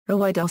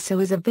Ruidoso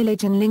is a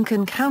village in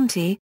Lincoln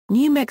County,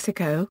 New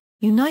Mexico,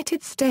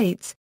 United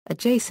States,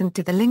 adjacent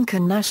to the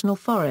Lincoln National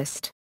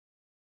Forest.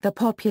 The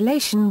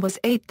population was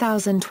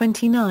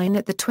 8,029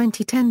 at the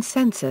 2010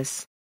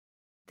 census.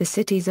 The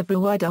cities of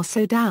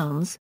Ruidoso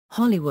Downs,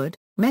 Hollywood,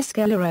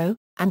 Mescalero,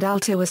 and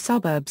Alto are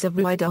suburbs of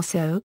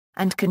Ruidoso,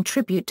 and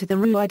contribute to the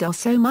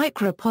Ruidoso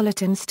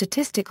Micropolitan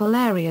Statistical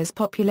Area's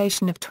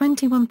population of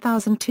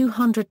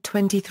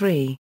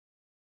 21,223.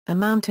 A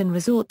mountain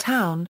resort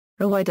town,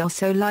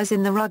 Ruidoso lies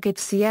in the rugged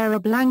Sierra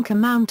Blanca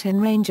mountain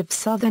range of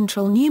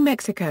southcentral New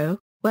Mexico,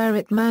 where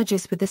it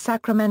merges with the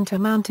Sacramento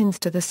Mountains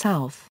to the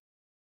south.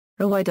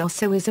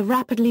 Ruidoso is a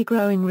rapidly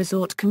growing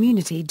resort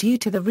community due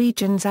to the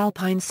region's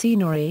alpine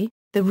scenery,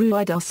 the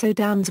Ruidoso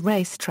Downs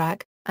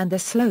racetrack, and the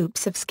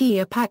slopes of Ski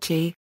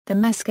Apache, the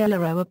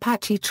Mescalero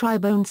Apache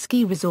Tribe-owned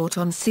ski resort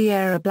on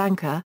Sierra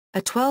Blanca,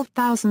 a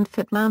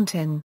 12,000-foot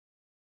mountain.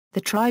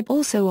 The tribe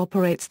also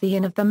operates the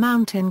Inn of the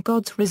Mountain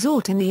Gods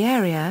Resort in the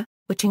area,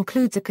 which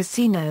includes a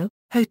casino,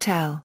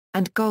 hotel,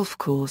 and golf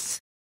course.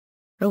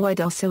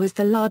 Ruidoso is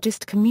the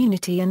largest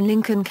community in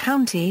Lincoln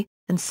County,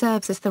 and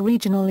serves as the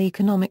regional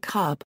economic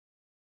hub.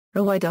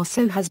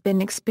 Ruidoso has been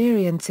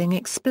experiencing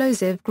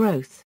explosive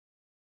growth.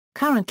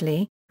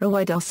 Currently,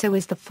 Ruidoso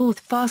is the fourth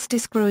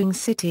fastest-growing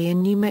city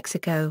in New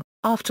Mexico,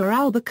 after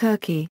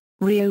Albuquerque,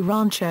 Rio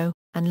Rancho,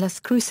 and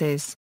Las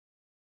Cruces.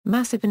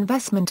 Massive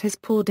investment has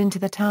poured into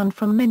the town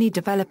from many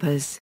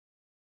developers.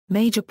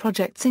 Major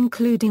projects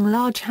including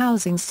large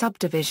housing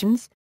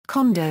subdivisions,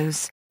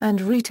 condos,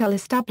 and retail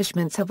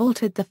establishments have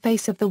altered the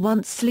face of the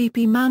once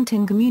sleepy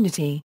mountain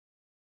community.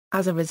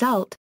 As a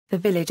result, the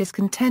village is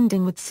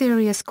contending with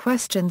serious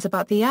questions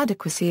about the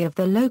adequacy of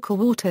the local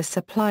water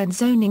supply and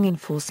zoning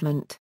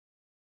enforcement.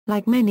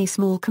 Like many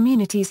small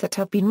communities that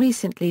have been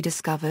recently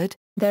discovered,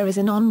 there is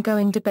an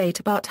ongoing debate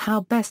about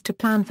how best to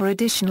plan for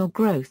additional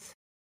growth.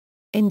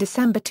 In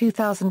December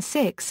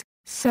 2006,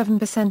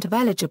 7% of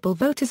eligible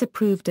voters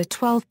approved a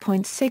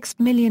 $12.6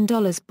 million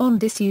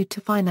bond issue to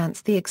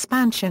finance the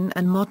expansion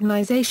and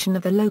modernization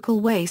of the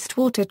local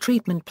wastewater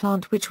treatment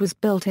plant, which was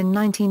built in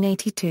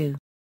 1982.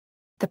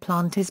 The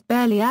plant is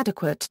barely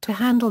adequate to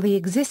handle the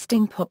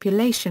existing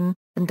population,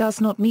 and does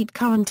not meet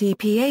current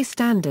EPA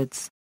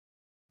standards.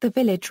 The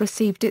village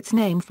received its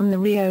name from the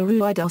Rio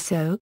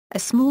Ruidoso, a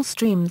small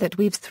stream that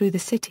weaves through the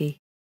city.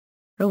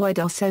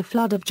 Ruidoso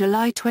flood of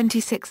July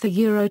 26,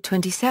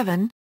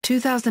 27,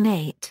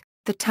 2008.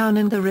 The town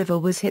and the river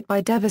was hit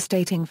by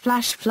devastating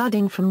flash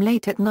flooding from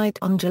late at night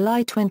on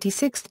July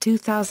 26,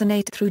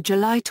 2008 through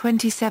July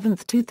 27,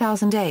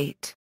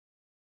 2008.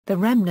 The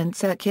remnant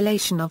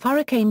circulation of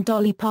Hurricane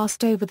Dolly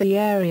passed over the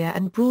area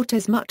and brought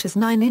as much as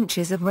 9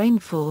 inches of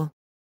rainfall.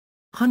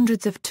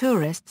 Hundreds of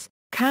tourists,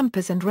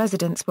 campers and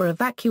residents were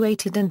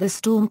evacuated, and the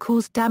storm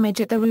caused damage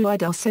at the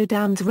Ruidoso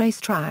Downs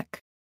racetrack.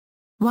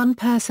 1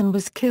 person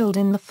was killed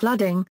in the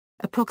flooding,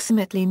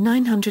 approximately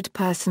 900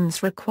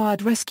 persons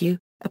required rescue,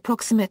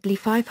 approximately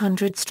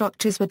 500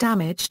 structures were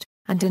damaged,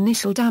 and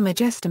initial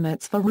damage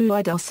estimates for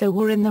Ruidoso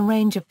were in the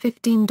range of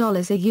 $15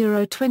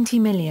 to €20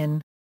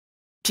 million.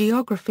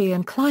 Geography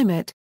and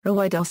climate: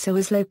 Ruidoso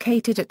is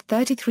located at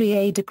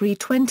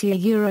 33°20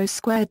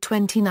 €2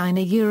 29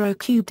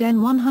 €3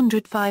 N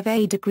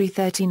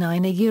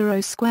 105°39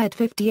 €2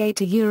 58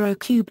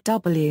 €3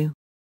 W.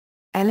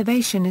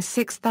 Elevation is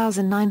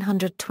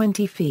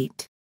 6,920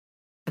 feet.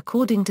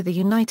 According to the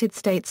United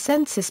States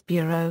Census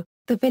Bureau,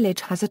 the village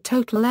has a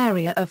total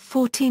area of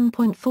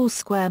 14.4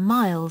 square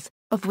miles,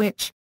 of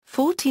which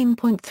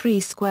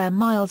 14.3 square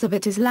miles of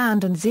it is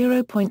land and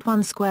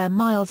 0.1 square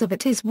miles of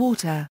it is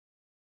water.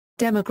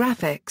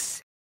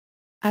 Demographics: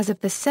 as of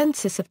the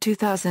census of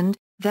 2000,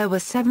 there were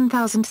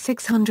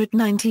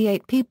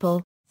 7,698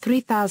 people,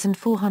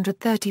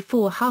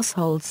 3,434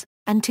 households,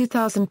 and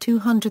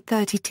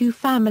 2,232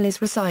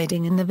 families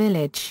residing in the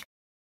village.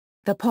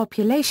 The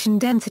population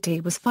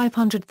density was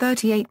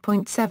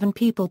 538.7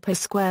 people per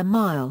square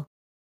mile.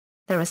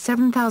 There are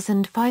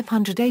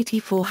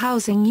 7,584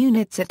 housing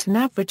units at an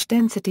average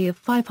density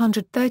of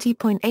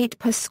 530.8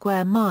 per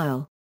square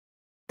mile.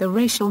 The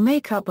racial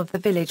makeup of the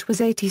village was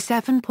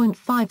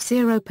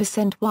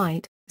 87.50%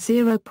 white,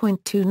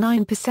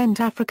 0.29%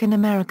 African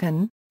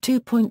American,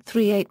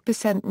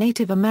 2.38%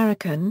 Native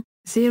American,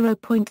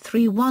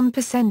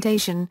 0.31%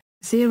 Asian,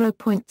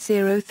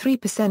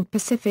 0.03%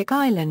 Pacific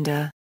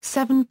Islander,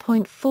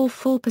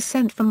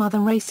 7.44% from other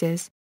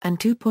races, and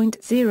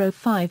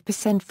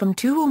 2.05% from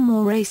 2 or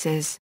more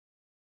races.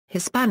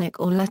 Hispanic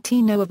or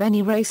Latino of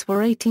any race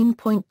were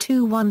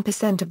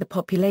 18.21% of the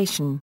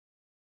population.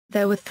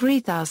 There were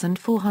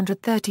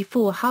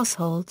 3,434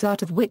 households,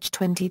 out of which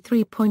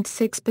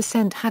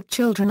 23.6% had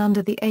children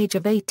under the age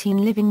of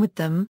 18 living with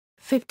them,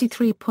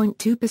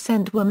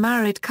 53.2% were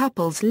married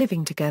couples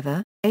living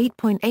together,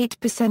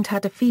 8.8%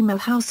 had a female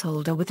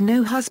householder with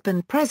no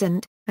husband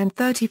present, and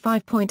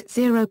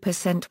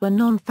 35.0% were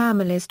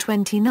non-families.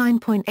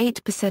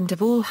 29.8%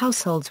 of all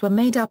households were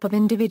made up of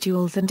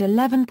individuals, and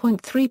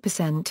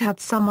 11.3% had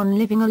someone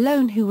living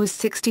alone who was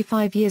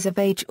 65 years of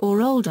age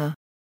or older.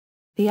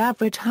 the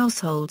average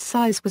household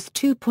size was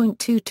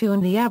 2.22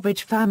 and the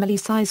average family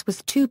size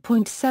was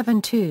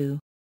 2.72.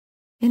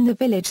 In the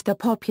village the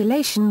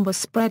population was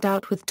spread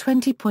out with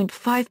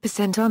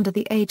 20.5% under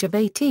the age of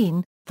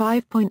 18,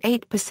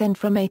 5.8%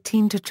 from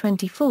 18 to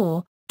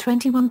 24,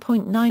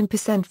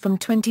 21.9% from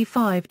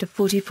 25 to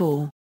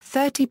 44,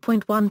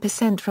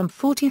 30.1% from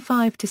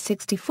 45 to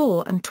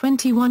 64 and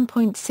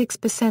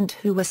 21.6%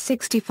 who were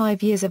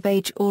 65 years of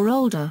age or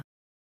older.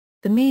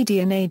 The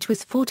median age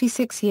was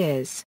 46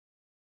 years.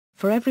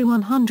 For every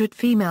 100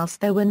 females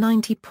there were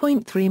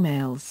 90.3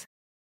 males.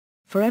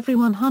 For every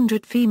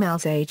 100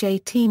 females age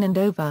 18 and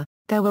over,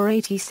 there were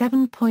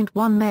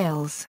 87.1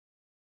 males.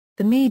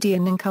 The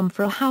median income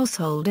for a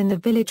household in the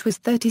village was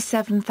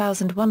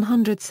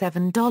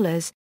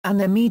 $37,107, and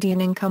the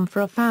median income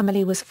for a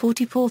family was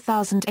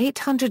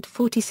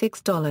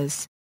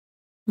 $44,846.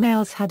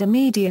 Males had a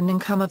median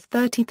income of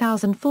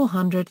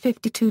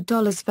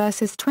 $30,452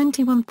 versus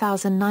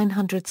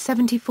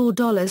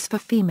 $21,974 for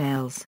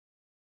females.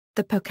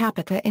 The per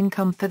capita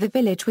income for the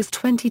village was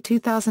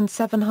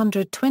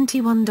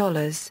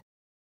 $22,721.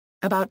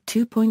 About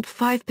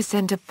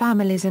 2.5% of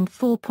families and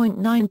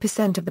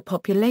 4.9% of the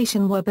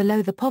population were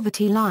below the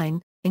poverty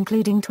line,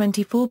 including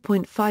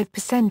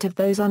 24.5% of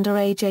those under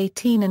age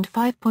 18 and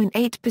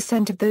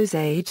 5.8% of those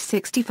age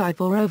 65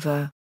 or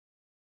over.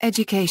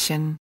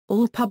 Education.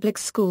 All public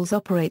schools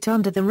operate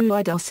under the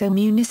Ruidoso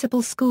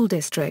Municipal School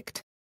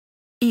District.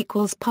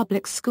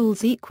 Public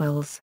schools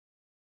equals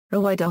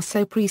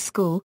Ruidoso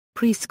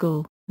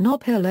Preschool,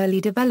 Nob Hill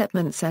Early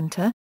Development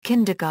Center,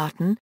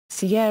 Kindergarten,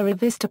 Sierra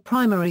Vista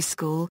Primary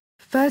School,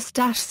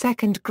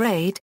 1st-2nd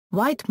grade,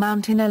 White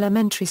Mountain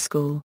Elementary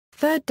School,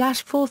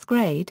 3rd-4th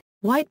grade,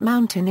 White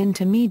Mountain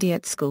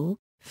Intermediate School,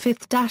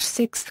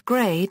 5th-6th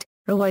grade,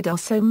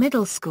 Ruidoso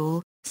Middle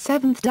School,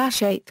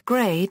 7th-8th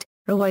grade,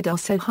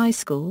 Ruidoso High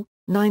School,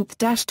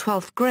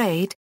 9th-12th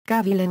grade,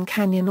 Gavilan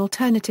Canyon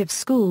Alternative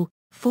School,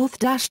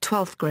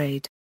 4th-12th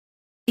grade.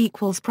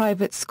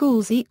 Private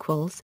schools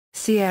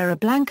Sierra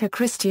Blanca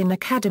Christian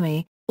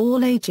Academy,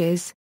 all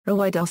ages,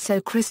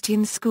 Ruidoso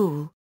Christian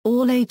School,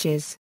 all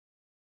ages.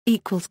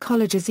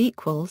 Colleges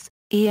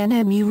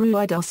ENMU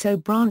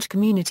Ruidoso Branch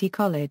Community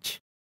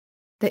College.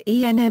 The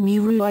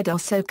ENMU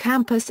Ruidoso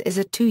campus is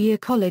a two-year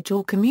college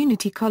or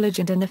community college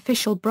and an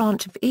official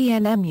branch of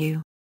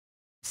ENMU.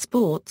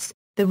 Sports.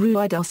 The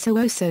Ruidoso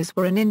Osos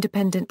were an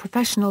independent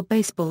professional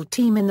baseball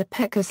team in the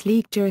Pecos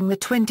League during the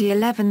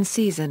 2011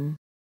 season.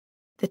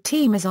 The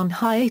team is on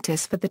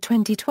hiatus for the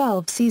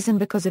 2012 season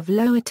because of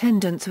low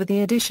attendance with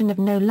the addition of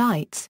no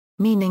lights,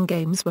 meaning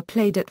games were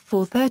played at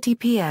 4:30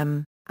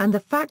 p.m., and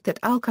the fact that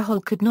alcohol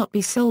could not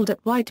be sold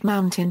at White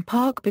Mountain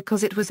Park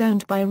because it was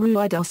owned by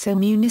Ruidoso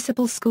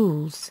Municipal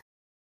Schools.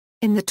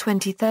 In the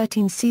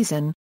 2013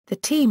 season, the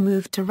team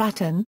moved to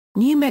Raton,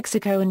 New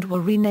Mexico and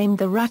were renamed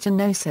the Raton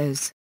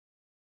Osos.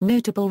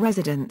 Notable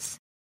residents: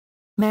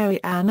 Mary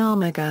Ann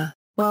Armiger,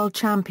 world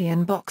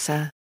champion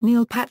boxer;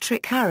 Neil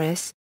Patrick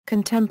Harris,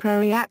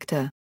 contemporary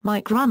actor;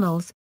 Mike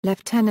Runnels,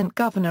 Lieutenant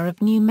Governor of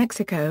New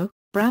Mexico;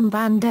 Bram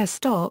Van der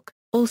Stok,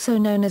 also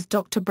known as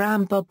Dr.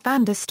 Bram Bob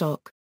Van der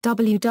Stok,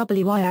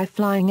 WWII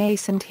flying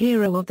ace and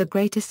hero of the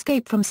Great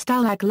Escape from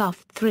Stalag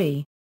Luft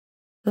 3.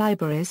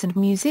 Libraries and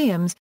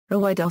museums: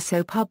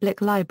 Ruidoso Public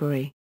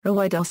Library,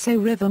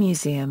 Ruidoso River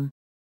Museum.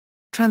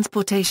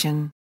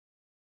 Transportation.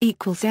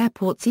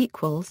 Airports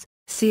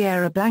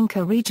Sierra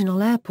Blanca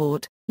Regional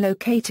Airport,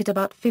 located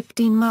about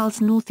 15 miles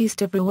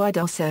northeast of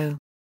Ruidoso.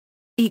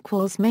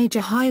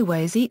 Major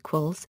highways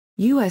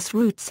US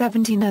Route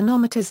 70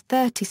 nanometers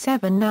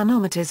 37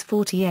 nanometers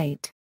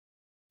 48.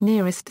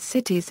 Nearest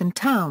cities and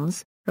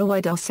towns: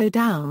 Ruidoso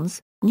Downs,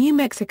 New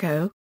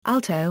Mexico;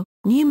 Alto,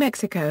 New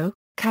Mexico;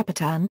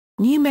 Capitan,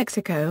 New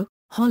Mexico;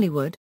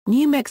 Hollywood,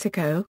 New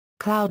Mexico;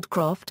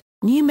 Cloudcroft,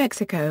 New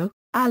Mexico;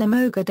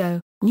 Alamogordo,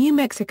 New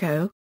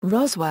Mexico;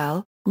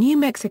 Roswell, New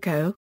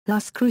Mexico;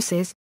 Las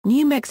Cruces,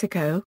 New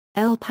Mexico;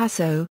 El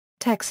Paso,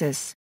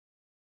 Texas.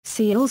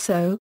 See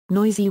also: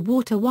 Noisy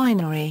Water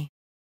Winery.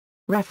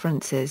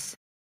 References.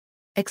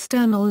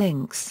 External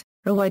links: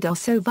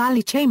 Ruidoso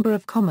Valley Chamber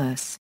of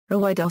Commerce,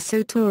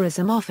 Ruidoso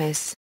Tourism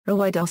Office,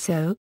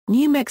 Ruidoso,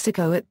 New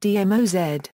Mexico @ DMOZ.